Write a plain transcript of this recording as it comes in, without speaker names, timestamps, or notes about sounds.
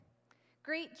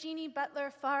Great Jeannie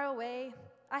Butler far away,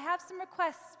 I have some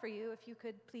requests for you if you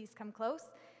could please come close.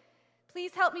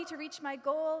 Please help me to reach my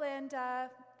goal and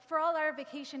for all our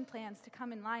vacation plans to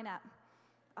come in line up.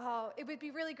 Oh, it would be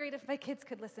really great if my kids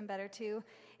could listen better too.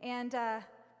 And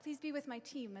please be with my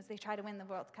team as they try to win the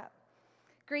World Cup.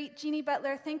 Great Jeannie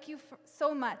Butler, thank you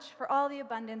so much for all the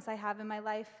abundance I have in my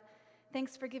life.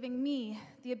 Thanks for giving me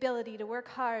the ability to work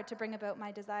hard to bring about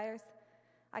my desires.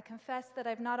 I confess that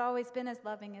I've not always been as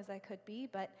loving as I could be,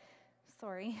 but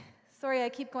sorry I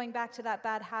keep going back to that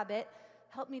bad habit.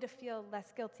 Help me to feel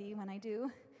less guilty when I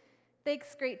do.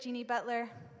 Thanks, great Jeannie Butler.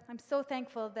 I'm so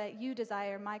thankful that you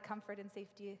desire my comfort and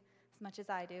safety as much as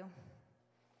I do.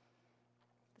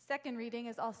 The second reading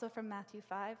is also from Matthew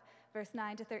 5, verse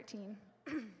 9 to 13.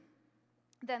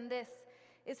 Then this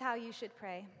is how you should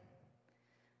pray.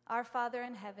 Our Father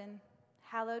in heaven,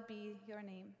 hallowed be your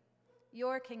name.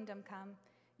 Your kingdom come,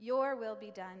 your will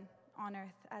be done on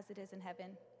earth as it is in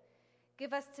heaven.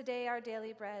 Give us today our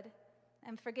daily bread,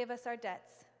 and forgive us our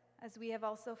debts, as we have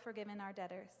also forgiven our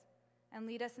debtors. And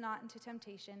lead us not into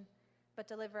temptation, but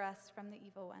deliver us from the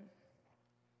evil one.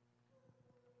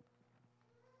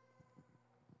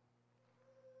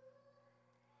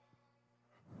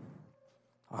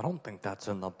 I don't think that's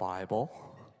in the Bible.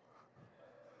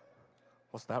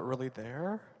 Was that really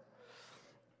there?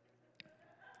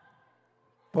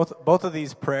 Both of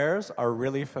these prayers are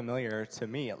really familiar to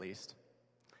me, at least.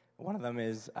 One of them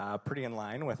is pretty in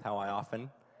line with how I often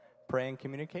pray and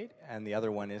communicate, and the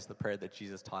other one is the prayer that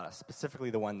Jesus taught us, specifically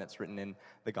the one that's written in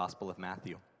the Gospel of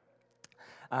Matthew.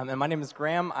 And my name is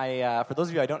Graham. For those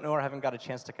of you I don't know or haven't got a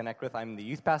chance to connect with, I'm the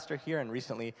youth pastor here and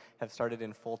recently have started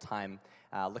in full-time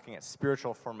looking at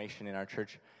spiritual formation in our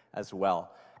church as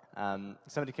well.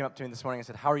 Somebody came up to me this morning and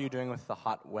said, "How are you doing with the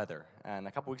hot weather?" And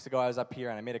a couple weeks ago I was up here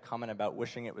and I made a comment about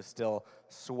wishing it was still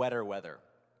sweater weather.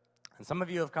 And some of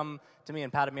you have come to me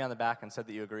and patted me on the back and said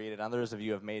that you agreed, and others of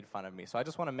you have made fun of me. So I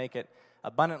just want to make it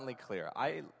abundantly clear.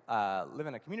 I live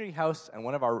in a community house, and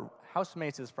one of our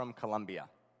housemates is from Colombia.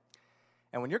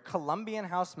 And when your Colombian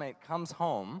housemate comes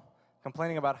home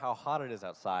complaining about how hot it is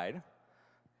outside,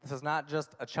 this is not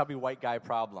just a chubby white guy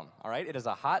problem, all right? It is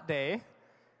a hot day,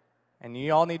 and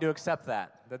you all need to accept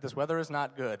that this weather is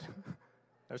not good.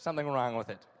 There's something wrong with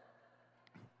it.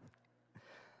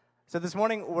 So this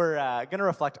morning, we're going to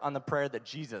reflect on the prayer that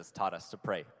Jesus taught us to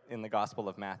pray in the Gospel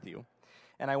of Matthew.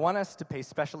 And I want us to pay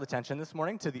special attention this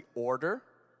morning to the order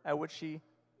at which he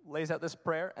lays out this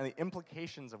prayer and the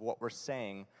implications of what we're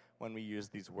saying when we use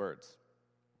these words.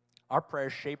 Our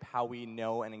prayers shape how we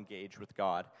know and engage with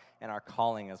God and our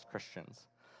calling as Christians.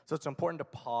 So it's important to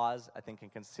pause, I think,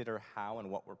 and consider how and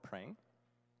what we're praying,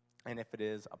 and if it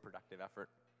is a productive effort.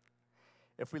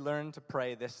 If we learn to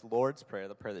pray this Lord's Prayer,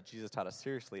 the prayer that Jesus taught us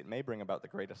seriously, it may bring about the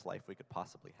greatest life we could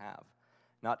possibly have.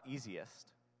 Not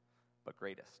easiest, but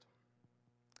greatest.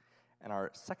 And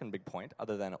our second big point,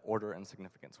 other than order and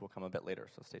significance, will come a bit later,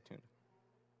 so stay tuned.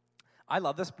 I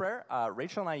love this prayer.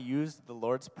 Rachel and I used the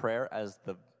Lord's Prayer as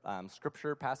the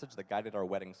scripture passage that guided our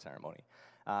wedding ceremony.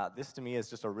 This, to me,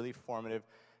 is just a really formative,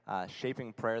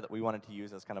 shaping prayer that we wanted to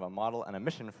use as kind of a model and a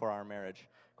mission for our marriage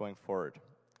going forward.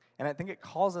 And I think it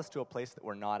calls us to a place that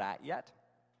we're not at yet.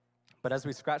 But as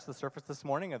we scratch the surface this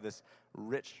morning of this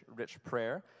rich, rich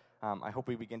prayer, I hope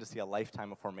we begin to see a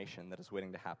lifetime of formation that is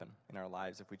waiting to happen in our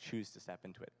lives if we choose to step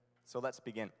into it. So let's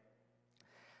begin.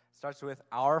 It starts with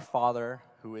Our Father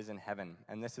who is in heaven.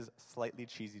 And this is slightly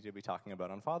cheesy to be talking about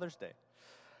on Father's Day.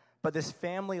 But this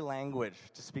family language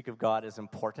to speak of God is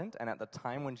important, and at the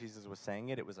time when Jesus was saying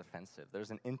it, it was offensive.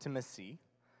 There's an intimacy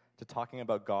to talking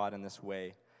about God in this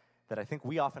way that I think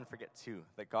we often forget too,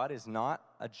 that God is not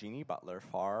a Jeannie Butler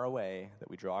far away that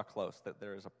we draw close, that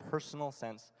there is a personal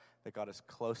sense that God is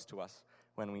close to us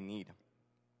when we need.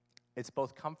 It's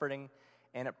both comforting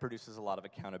and it produces a lot of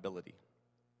accountability.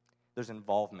 There's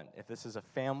involvement. If this is a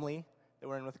family that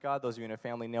we're in with God, those of you in a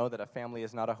family know that a family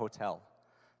is not a hotel.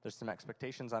 There's some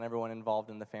expectations on everyone involved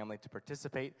in the family to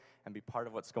participate and be part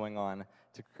of what's going on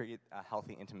to create a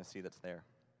healthy intimacy that's there.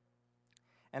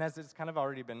 And as it's kind of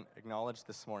already been acknowledged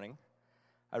this morning,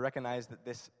 I recognize that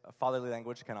this fatherly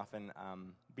language can often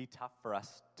be tough for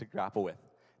us to grapple with,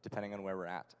 depending on where we're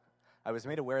at. I was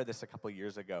made aware of this a couple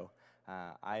years ago.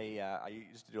 I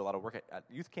used to do a lot of work at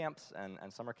youth camps and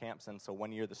summer camps, and so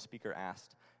one year the speaker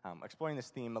asked, exploring this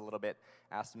theme a little bit,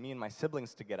 asked me and my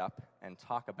siblings to get up and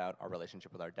talk about our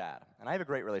relationship with our dad. And I have a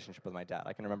great relationship with my dad.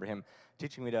 I can remember him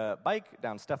teaching me to bike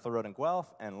down Steffler Road in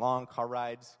Guelph and long car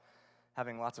rides,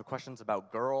 having lots of questions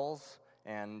about girls,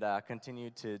 and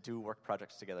continued to do work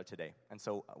projects together today. And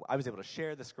so I was able to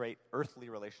share this great earthly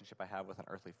relationship I have with an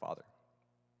earthly father.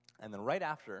 And then right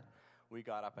after, we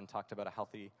got up and talked about a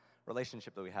healthy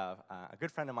relationship that we have. A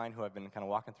good friend of mine who I've been kind of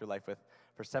walking through life with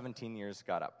for 17 years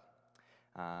got up.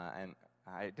 And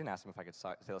I didn't ask him if I could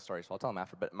say the story, so I'll tell him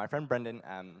after. But my friend Brendan,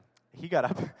 he got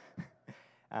up,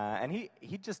 and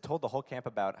he just told the whole camp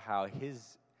about how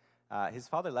his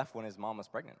father left when his mom was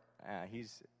pregnant.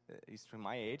 He's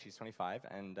my age, he's 25,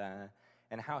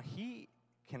 and how he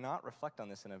cannot reflect on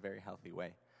this in a very healthy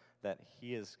way. That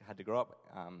he has had to grow up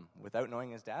without knowing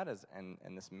his dad, and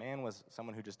this man was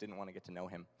someone who just didn't want to get to know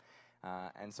him.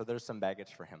 And so there's some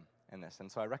baggage for him in this.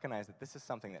 And so I recognize that this is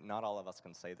something that not all of us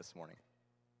can say this morning.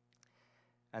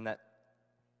 And that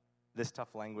this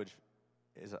tough language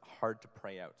is hard to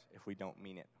pray out if we don't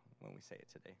mean it when we say it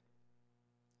today.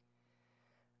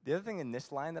 The other thing in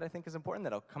this line that I think is important,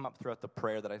 that'll come up throughout the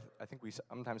prayer that I think we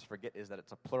sometimes forget, is that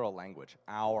it's a plural language.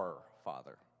 Our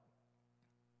Father.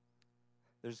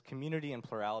 There's community and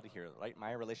plurality here, right?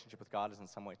 My relationship with God is in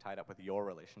some way tied up with your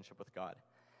relationship with God.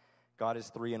 God is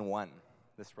 3 in 1,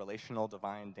 this relational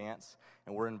divine dance,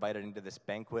 and we're invited into this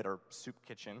banquet or soup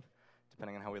kitchen,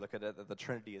 depending on how we look at it, that the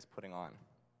Trinity is putting on.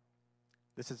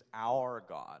 This is our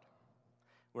God.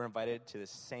 We're invited to the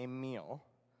same meal,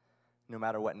 no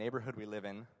matter what neighborhood we live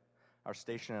in, our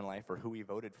station in life, or who we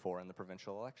voted for in the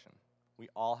provincial election. We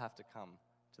all have to come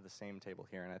to the same table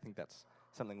here, and I think that's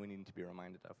something we need to be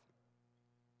reminded of.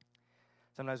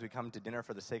 Sometimes we come to dinner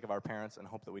for the sake of our parents and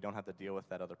hope that we don't have to deal with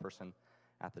that other person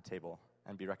at the table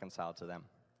and be reconciled to them.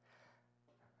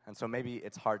 And so maybe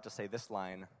it's hard to say this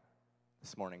line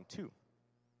this morning too.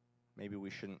 Maybe we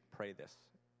shouldn't pray this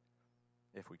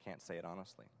if we can't say it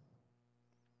honestly.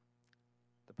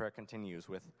 The prayer continues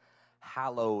with,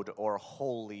 hallowed or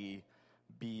holy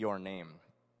be your name.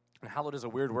 And hallowed is a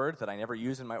weird word that I never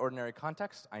use in my ordinary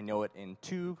context. I know it in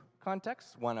two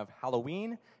contexts, one of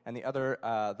Halloween and the other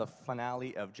the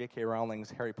finale of J.K. Rowling's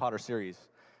Harry Potter series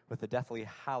with the Deathly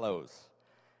Hallows.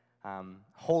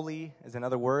 Holy is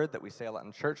another word that we say a lot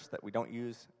in church that we don't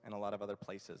use in a lot of other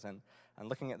places. And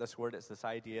looking at this word, it's this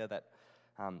idea that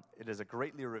it is a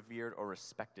greatly revered or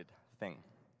respected thing.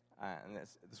 And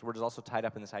this word is also tied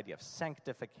up in this idea of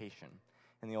sanctification.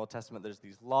 In the Old Testament, there's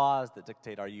these laws that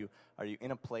dictate, are you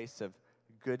in a place of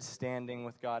good standing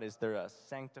with God? Is there a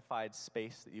sanctified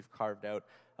space that you've carved out,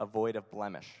 a void of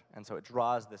blemish? And so it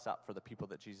draws this up for the people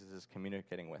that Jesus is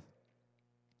communicating with.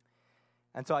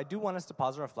 And so I do want us to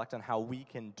pause and reflect on how we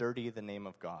can dirty the name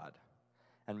of God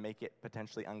and make it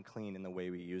potentially unclean in the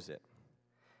way we use it,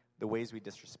 the ways we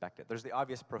disrespect it. There's the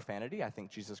obvious profanity. I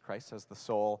think Jesus Christ has the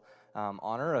sole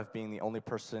honor of being the only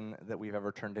person that we've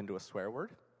ever turned into a swear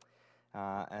word.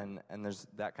 And there's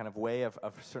that kind of way of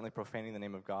certainly profaning the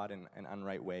name of God in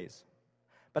unright ways.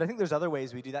 But I think there's other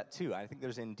ways we do that too. I think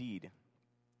there's indeed,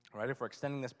 right? If we're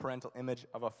extending this parental image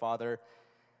of a father,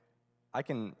 I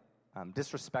can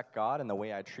disrespect God in the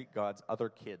way I treat God's other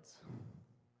kids.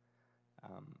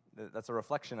 That's a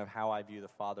reflection of how I view the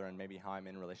father and maybe how I'm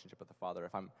in relationship with the father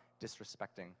if I'm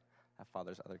disrespecting that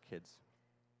father's other kids.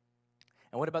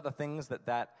 And what about the things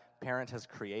that parent has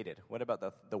created? What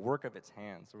about the work of its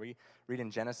hands? We read in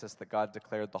Genesis that God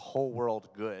declared the whole world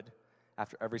good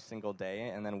after every single day,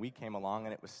 and then we came along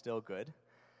and it was still good.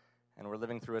 And we're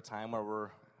living through a time where we're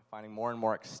finding more and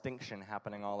more extinction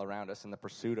happening all around us in the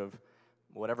pursuit of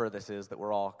whatever this is that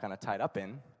we're all kind of tied up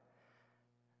in.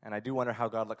 And I do wonder how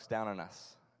God looks down on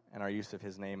us and our use of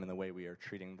his name and the way we are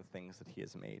treating the things that he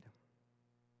has made.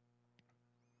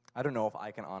 I don't know if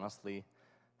I can honestly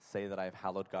say that I've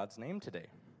hallowed God's name today.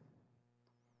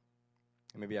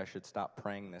 Maybe I should stop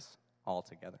praying this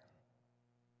altogether.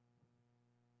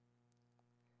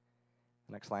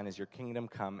 The next line is, your kingdom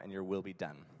come and your will be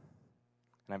done.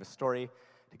 And I have a story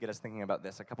to get us thinking about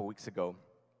this. A couple weeks ago,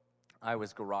 I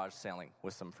was garage sailing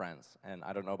with some friends. And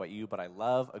I don't know about you, but I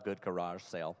love a good garage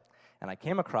sale. And I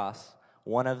came across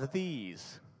one of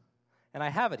these. And I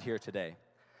have it here today.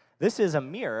 This is a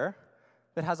mirror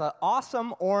that has an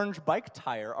awesome orange bike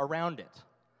tire around it.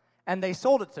 And they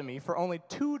sold it to me for only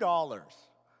 $2.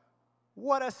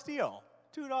 What a steal,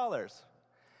 $2.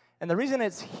 And the reason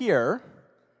it's here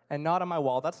and not on my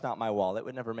wall, that's not my wall, it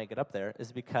would never make it up there,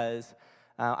 is because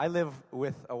I live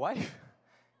with a wife.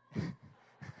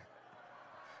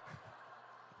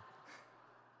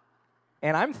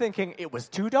 And I'm thinking it was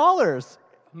 $2.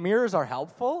 Mirrors are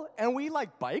helpful, and we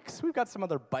like bikes. We've got some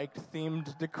other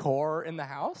bike-themed decor in the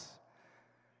house.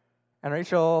 And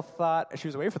Rachel thought, she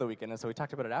was away for the weekend, and so we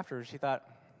talked about it after. She thought,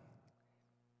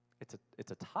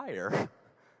 it's a tire,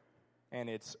 and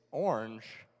it's orange,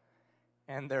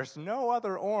 and there's no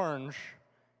other orange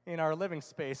in our living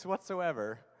space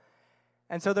whatsoever.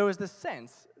 And so there was this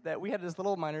sense that we had this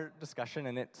little minor discussion,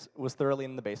 and it was thoroughly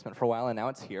in the basement for a while, and now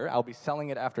it's here. I'll be selling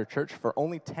it after church for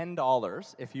only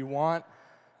 $10 if you want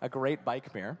a great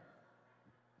bike mirror.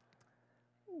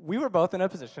 We were both in a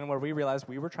position where we realized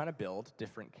we were trying to build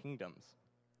different kingdoms.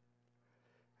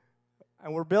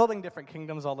 And we're building different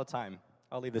kingdoms all the time.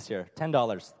 I'll leave this here.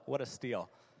 $10. What a steal.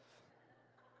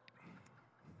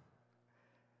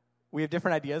 We have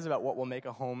different ideas about what will make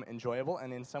a home enjoyable,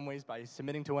 and in some ways, by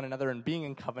submitting to one another and being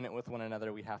in covenant with one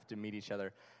another, we have to meet each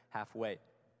other halfway,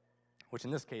 which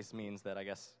in this case means that I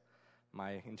guess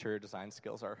my interior design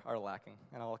skills are lacking,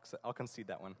 and I'll concede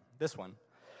that one. This one.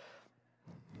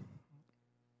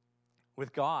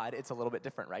 With God, it's a little bit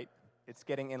different, right? It's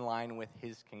getting in line with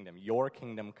his kingdom. Your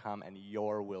kingdom come and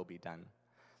your will be done.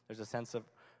 There's a sense of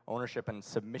ownership and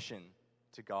submission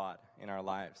to God in our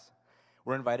lives.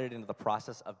 We're invited into the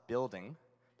process of building,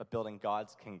 but building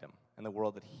God's kingdom and the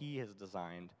world that he has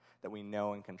designed that we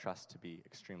know and can trust to be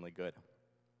extremely good.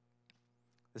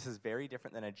 This is very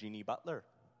different than a genie butler.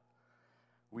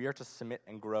 We are to submit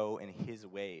and grow in his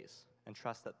ways and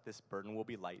trust that this burden will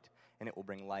be light and it will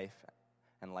bring life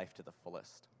and life to the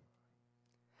fullest.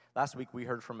 Last week, we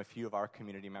heard from a few of our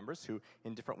community members who,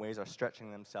 in different ways, are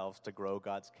stretching themselves to grow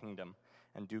God's kingdom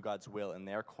and do God's will in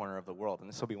their corner of the world. And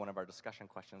this will be one of our discussion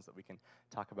questions that we can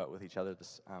talk about with each other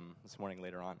this morning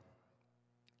later on.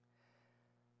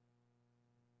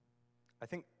 I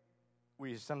think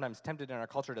we're sometimes tempted in our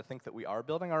culture to think that we are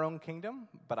building our own kingdom,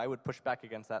 but I would push back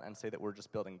against that and say that we're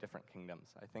just building different kingdoms.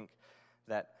 I think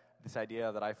that this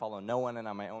idea that I follow no one and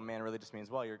I'm my own man really just means,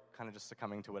 well, you're kind of just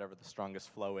succumbing to whatever the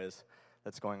strongest flow is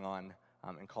that's going on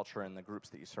in culture and the groups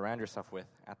that you surround yourself with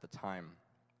at the time.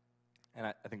 And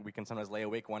I think we can sometimes lay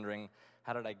awake wondering,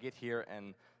 how did I get here?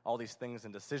 And all these things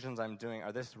and decisions I'm doing,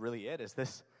 are this really it? Is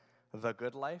this the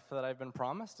good life that I've been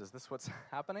promised? Is this what's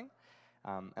happening?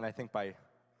 And I think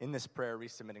in this prayer,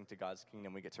 resubmitting to God's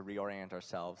kingdom, we get to reorient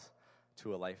ourselves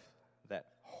to a life that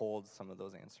holds some of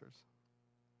those answers.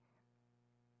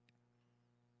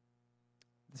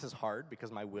 This is hard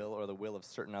because my will or the will of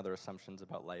certain other assumptions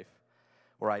about life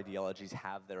or ideologies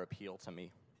have their appeal to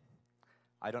me.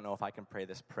 I don't know if I can pray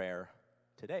this prayer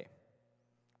today.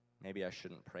 Maybe I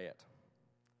shouldn't pray it.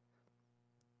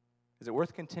 Is it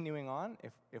worth continuing on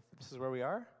if this is where we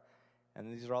are?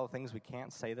 And these are all the things we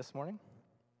can't say this morning?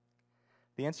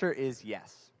 The answer is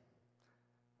yes.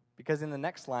 Because in the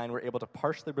next line, we're able to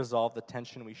partially resolve the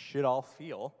tension we should all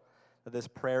feel that this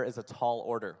prayer is a tall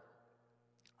order.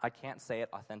 I can't say it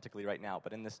authentically right now,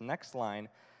 but in this next line,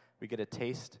 we get a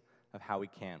taste of how we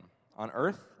can. On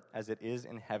earth as it is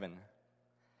in heaven.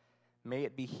 May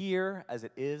it be here as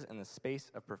it is in the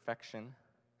space of perfection.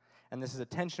 And this is a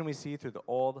tension we see through the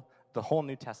whole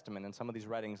New Testament and some of these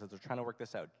writings as they're trying to work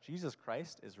this out. Jesus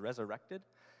Christ is resurrected,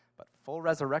 but full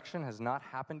resurrection has not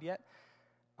happened yet.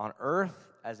 On earth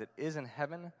as it is in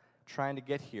heaven, trying to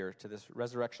get here to this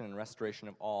resurrection and restoration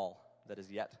of all that is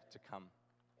yet to come.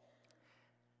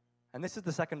 And this is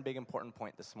the second big important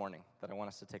point this morning that I want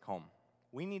us to take home.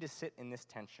 We need to sit in this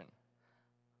tension.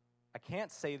 I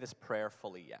can't say this prayer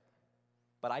fully yet,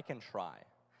 but I can try.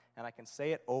 And I can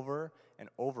say it over and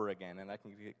over again, and I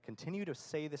can continue to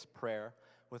say this prayer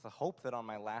with the hope that on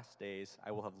my last days,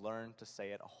 I will have learned to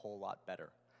say it a whole lot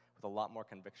better, with a lot more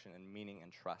conviction and meaning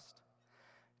and trust.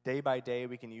 Day by day,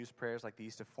 we can use prayers like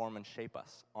these to form and shape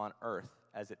us on earth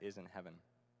as it is in heaven.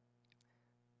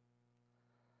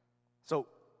 So,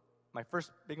 my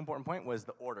first big important point was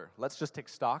the order. Let's just take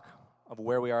stock of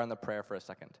where we are in the prayer for a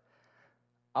second.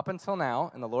 Up until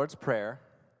now, in the Lord's Prayer,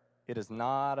 it is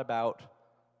not about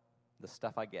the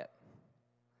stuff I get.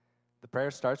 The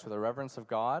prayer starts with a reverence of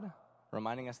God,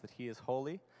 reminding us that he is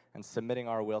holy, and submitting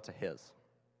our will to his.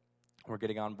 We're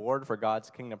getting on board for God's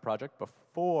kingdom project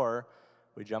before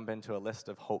we jump into a list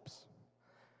of hopes.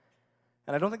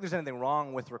 And I don't think there's anything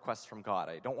wrong with requests from God.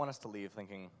 I don't want us to leave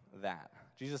thinking that.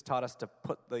 Jesus taught us to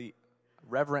put the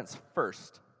reverence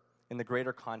first in the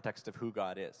greater context of who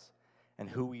God is and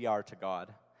who we are to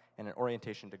God and an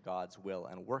orientation to God's will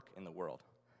and work in the world.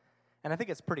 And I think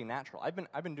it's pretty natural.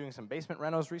 I've been doing some basement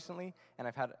renos recently, and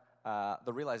I've had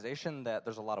the realization that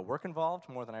there's a lot of work involved,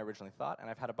 more than I originally thought, and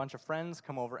I've had a bunch of friends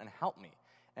come over and help me.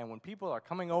 And when people are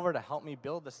coming over to help me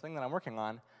build this thing that I'm working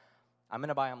on, I'm going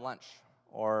to buy them lunch,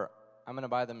 or I'm going to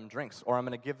buy them drinks, or I'm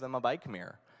going to give them a bike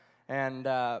mirror. And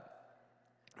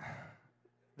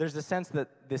there's a sense that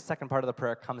this second part of the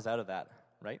prayer comes out of that,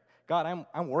 right? God,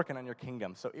 I'm working on your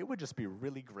kingdom, so it would just be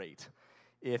really great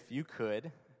if you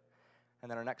could. And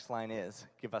then our next line is,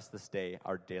 give us this day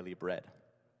our daily bread.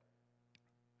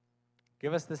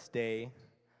 Give us this day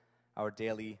our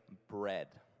daily bread.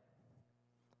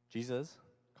 Jesus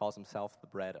calls himself the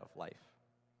bread of life.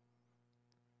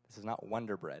 This is not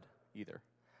Wonder Bread either.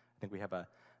 I think we have a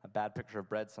bad picture of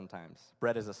bread sometimes.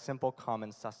 Bread is a simple,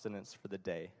 common sustenance for the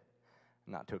day,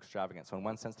 not too extravagant. So in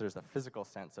one sense, there's the physical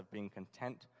sense of being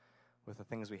content with the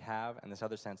things we have, and this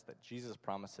other sense that Jesus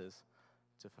promises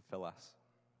to fulfill us.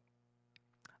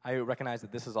 I recognize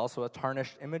that this is also a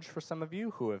tarnished image for some of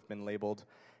you who have been labeled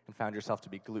and found yourself to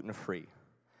be gluten-free.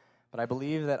 But I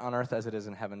believe that on earth as it is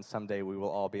in heaven, someday we will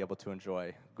all be able to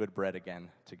enjoy good bread again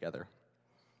together.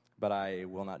 But I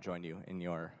will not join you in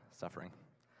your suffering.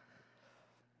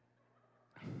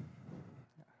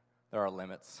 There are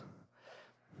limits.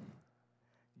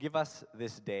 Give us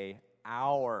this day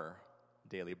our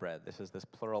daily bread. This is this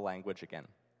plural language again.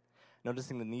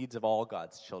 Noticing the needs of all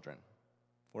God's children.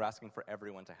 We're asking for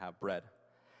everyone to have bread.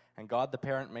 And God, the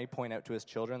parent, may point out to his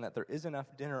children that there is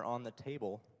enough dinner on the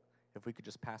table if we could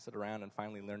just pass it around and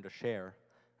finally learn to share,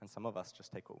 and some of us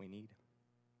just take what we need.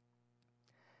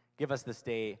 Give us this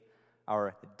day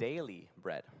our daily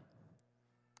bread.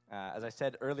 As I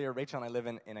said earlier, Rachel and I live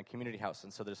in a community house,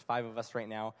 and so there's 5 of us right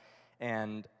now,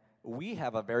 and we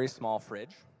have a very small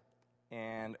fridge,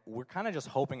 and we're kind of just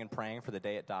hoping and praying for the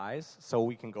day it dies so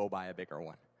we can go buy a bigger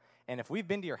one. And if we've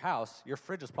been to your house, your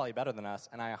fridge is probably better than us,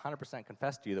 and I 100%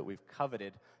 confess to you that we've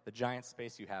coveted the giant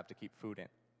space you have to keep food in.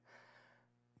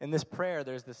 In this prayer,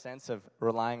 there's the sense of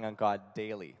relying on God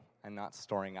daily and not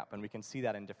storing up, and we can see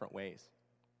that in different ways.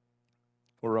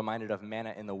 We're reminded of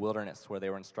manna in the wilderness, where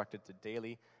they were instructed to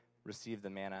daily receive the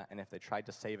manna, and if they tried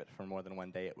to save it for more than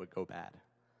one day, it would go bad.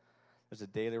 There's a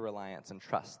daily reliance and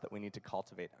trust that we need to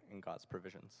cultivate in God's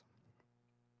provisions.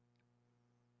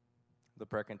 The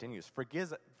prayer continues,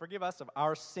 forgive us of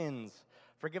our sins,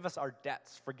 forgive us our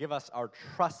debts, forgive us our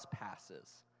trespasses,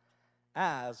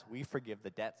 as we forgive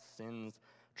the debts, sins,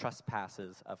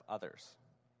 trespasses of others.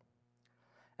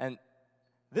 And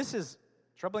this is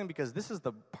troubling because this is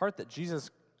the part that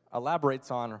Jesus elaborates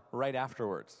on right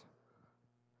afterwards.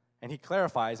 And he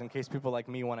clarifies in case people like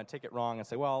me want to take it wrong and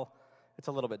say, well, it's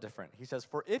a little bit different. He says,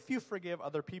 for if you forgive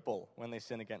other people when they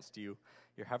sin against you,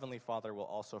 your heavenly Father will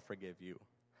also forgive you.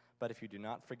 But if you do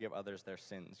not forgive others their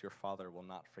sins, your Father will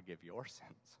not forgive your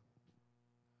sins.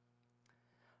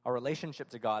 Our relationship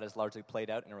to God is largely played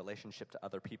out in a relationship to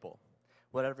other people.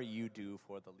 Whatever you do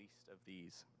for the least of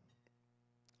these.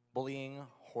 Bullying,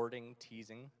 hoarding,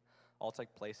 teasing, all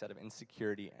take place out of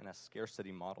insecurity and a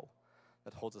scarcity model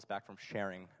that holds us back from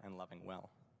sharing and loving well.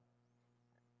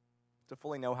 To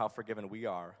fully know how forgiven we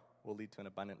are will lead to an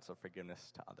abundance of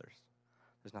forgiveness to others.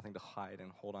 There's nothing to hide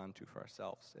and hold on to for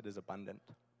ourselves. It is abundant.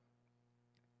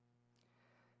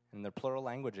 In the plural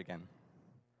language again,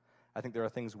 I think there are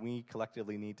things we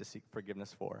collectively need to seek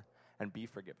forgiveness for and be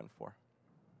forgiven for.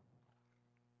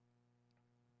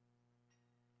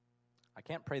 I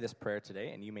can't pray this prayer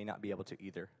today, and you may not be able to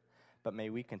either, but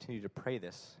may we continue to pray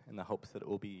this in the hopes that it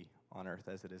will be on earth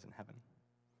as it is in heaven.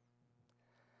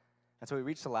 And so we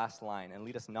reach the last line, and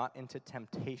lead us not into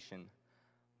temptation,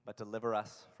 but deliver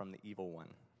us from the evil one.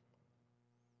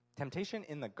 Temptation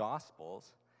in the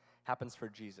Gospels happens for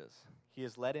Jesus. He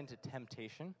is led into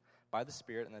temptation by the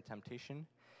Spirit, and the temptation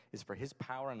is for his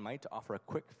power and might to offer a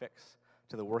quick fix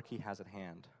to the work he has at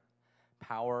hand.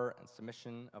 Power and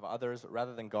submission of others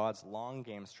rather than God's long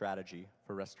game strategy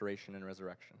for restoration and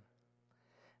resurrection.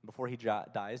 Before he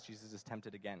dies, Jesus is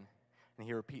tempted again, and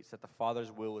he repeats that the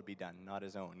Father's will would be done, not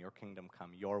his own. Your kingdom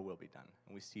come, your will be done.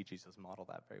 And we see Jesus model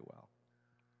that very well.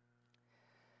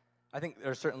 I think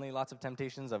there are certainly lots of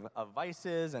temptations of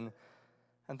vices and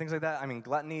things like that. I mean,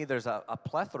 gluttony, there's a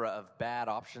plethora of bad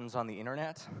options on the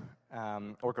internet,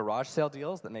 or garage sale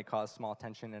deals that may cause small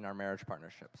tension in our marriage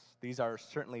partnerships. These are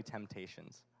certainly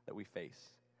temptations that we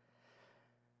face.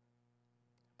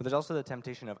 But there's also the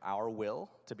temptation of our will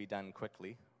to be done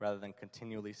quickly rather than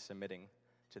continually submitting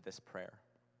to this prayer.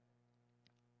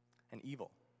 And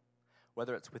evil,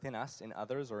 whether it's within us, in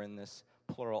others, or in this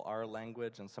plural R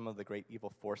language and some of the great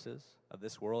evil forces of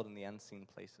this world and the unseen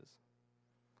places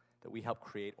that we help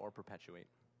create or perpetuate.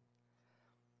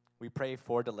 We pray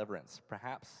for deliverance.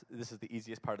 Perhaps this is the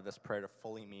easiest part of this prayer to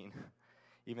fully mean,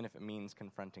 even if it means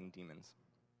confronting demons.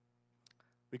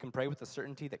 We can pray with the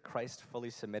certainty that Christ fully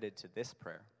submitted to this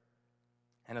prayer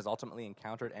and has ultimately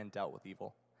encountered and dealt with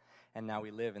evil. And now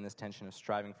we live in this tension of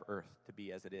striving for earth to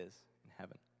be as it is in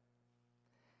heaven.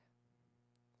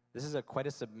 This is quite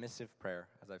a submissive prayer,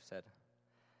 as I've said.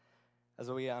 As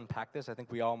we unpack this, I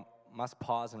think we all must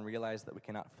pause and realize that we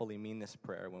cannot fully mean this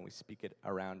prayer when we speak it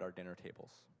around our dinner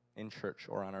tables, in church,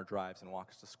 or on our drives and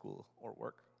walks to school or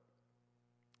work.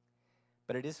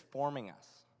 But it is forming us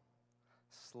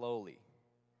slowly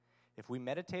if we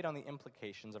meditate on the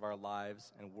implications of our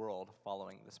lives and world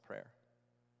following this prayer.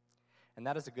 And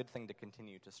that is a good thing to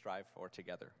continue to strive for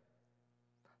together.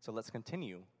 So let's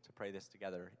continue to pray this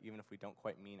together, even if we don't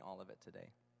quite mean all of it today.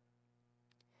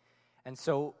 And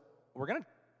so we're going to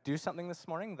do something this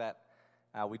morning that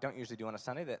we don't usually do on a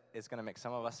Sunday that is going to make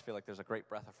some of us feel like there's a great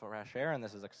breath of fresh air and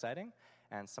this is exciting,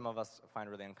 and some of us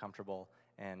find really uncomfortable,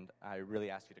 and I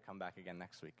really ask you to come back again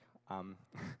next week.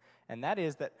 And that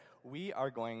is that we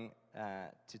are going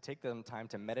to take the time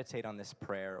to meditate on this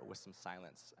prayer with some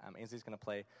silence. Ainsley's going to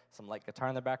play some light guitar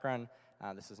in the background.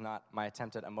 This is not my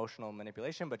attempt at emotional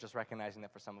manipulation, but just recognizing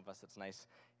that for some of us it's nice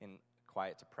in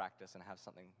quiet to practice and have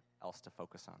something else to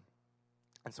focus on.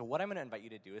 And so what I'm going to invite you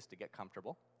to do is to get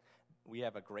comfortable. We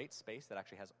have a great space that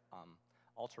actually has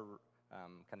altar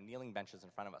kind of kneeling benches in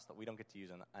front of us that we don't get to use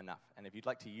enough. And if you'd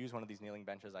like to use one of these kneeling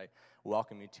benches, I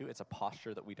welcome you to. It's a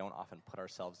posture that we don't often put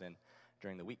ourselves in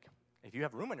during the week. If you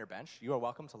have room on your bench, you are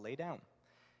welcome to lay down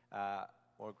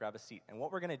or grab a seat. And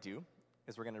what we're going to do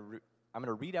is I'm going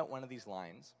to read out one of these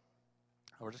lines,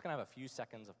 and we're just going to have a few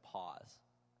seconds of pause.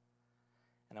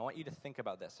 And I want you to think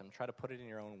about this and try to put it in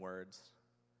your own words,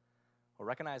 or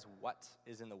recognize what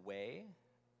is in the way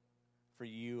for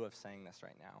you of saying this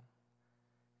right now,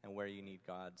 and where you need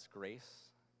God's grace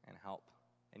and help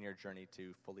in your journey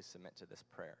to fully submit to this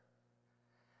prayer.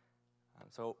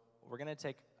 So we're going to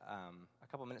take a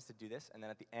couple minutes to do this, and then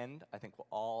at the end, I think we'll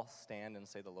all stand and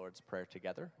say the Lord's Prayer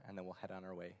together, and then we'll head on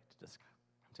our way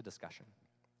to discussion.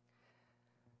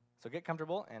 So get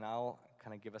comfortable, and I'll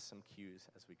kind of give us some cues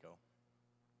as we go.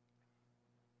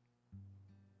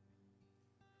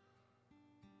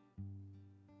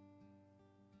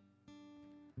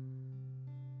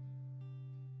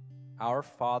 Our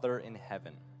Father in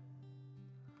heaven,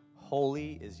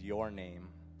 holy is your name.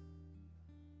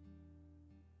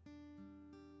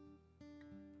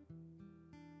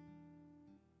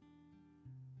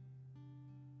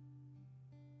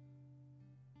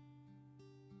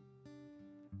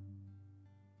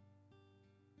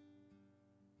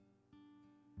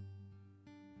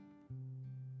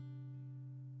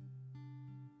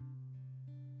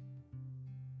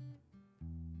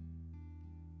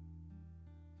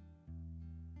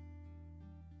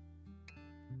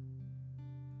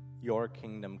 Your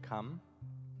kingdom come,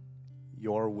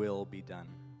 your will be done.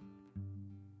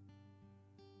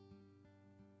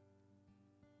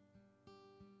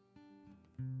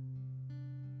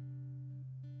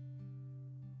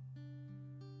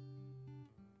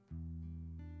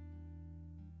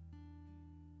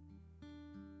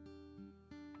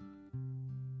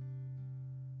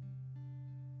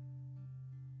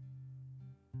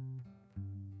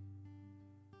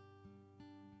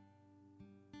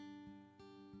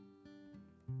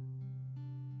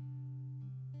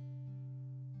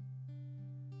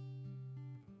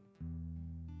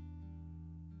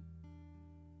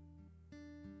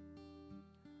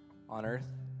 On earth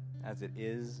as it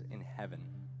is in heaven.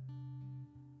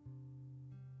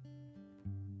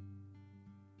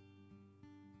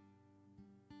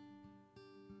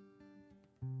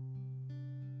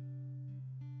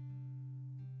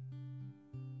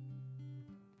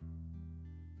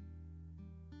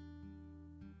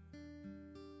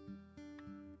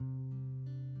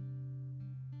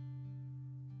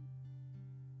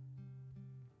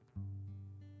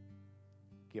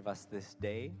 Give us this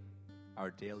day our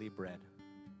daily bread.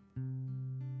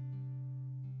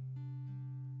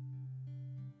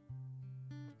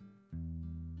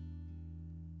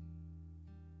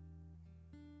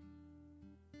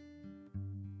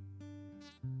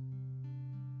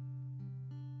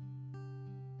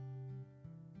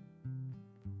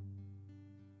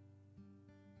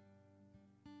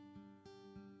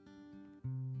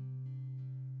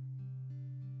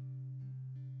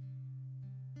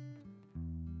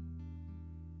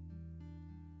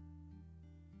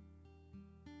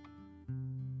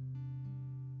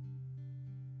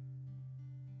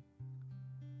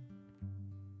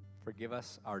 Forgive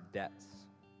us our debts,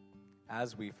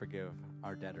 as we forgive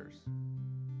our debtors.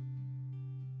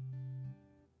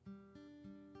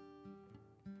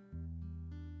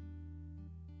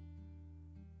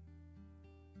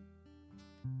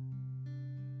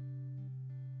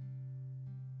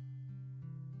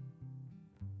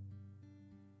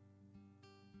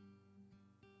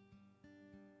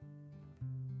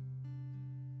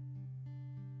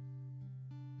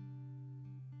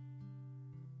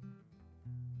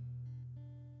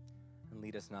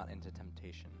 Lead us not into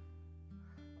temptation,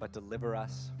 but deliver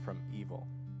us from evil.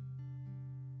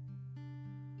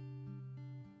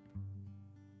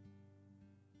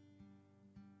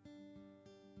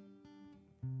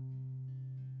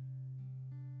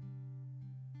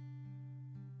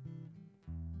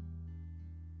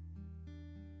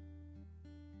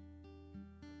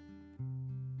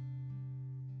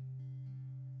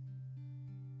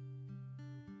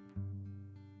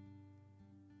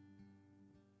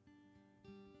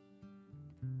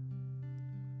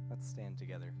 Let's stand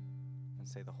together and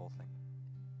say the whole thing.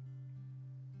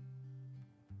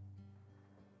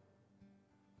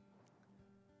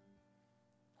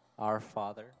 Our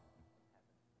Father,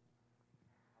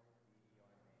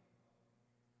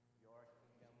 your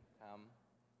kingdom come,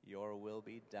 your will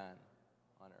be done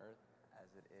on earth as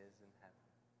it is in heaven.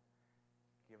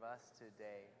 Give us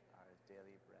today our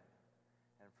daily bread,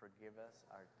 and forgive us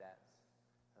our debts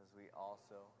as we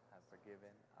also have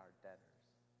forgiven our debtors.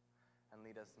 And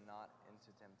lead us not into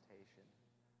temptation,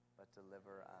 but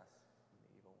deliver us from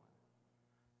the evil one.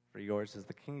 For yours is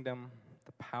the kingdom,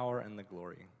 the power, and the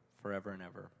glory, forever and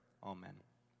ever. Amen.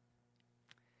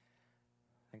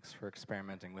 Thanks for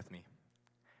experimenting with me.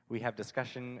 We have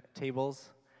discussion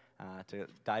tables to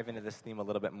dive into this theme a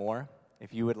little bit more.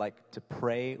 If you would like to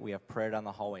pray, we have prayer down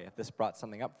the hallway. If this brought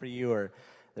something up for you or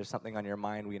there's something on your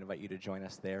mind, we invite you to join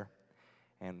us there.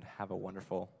 And have a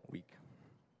wonderful week.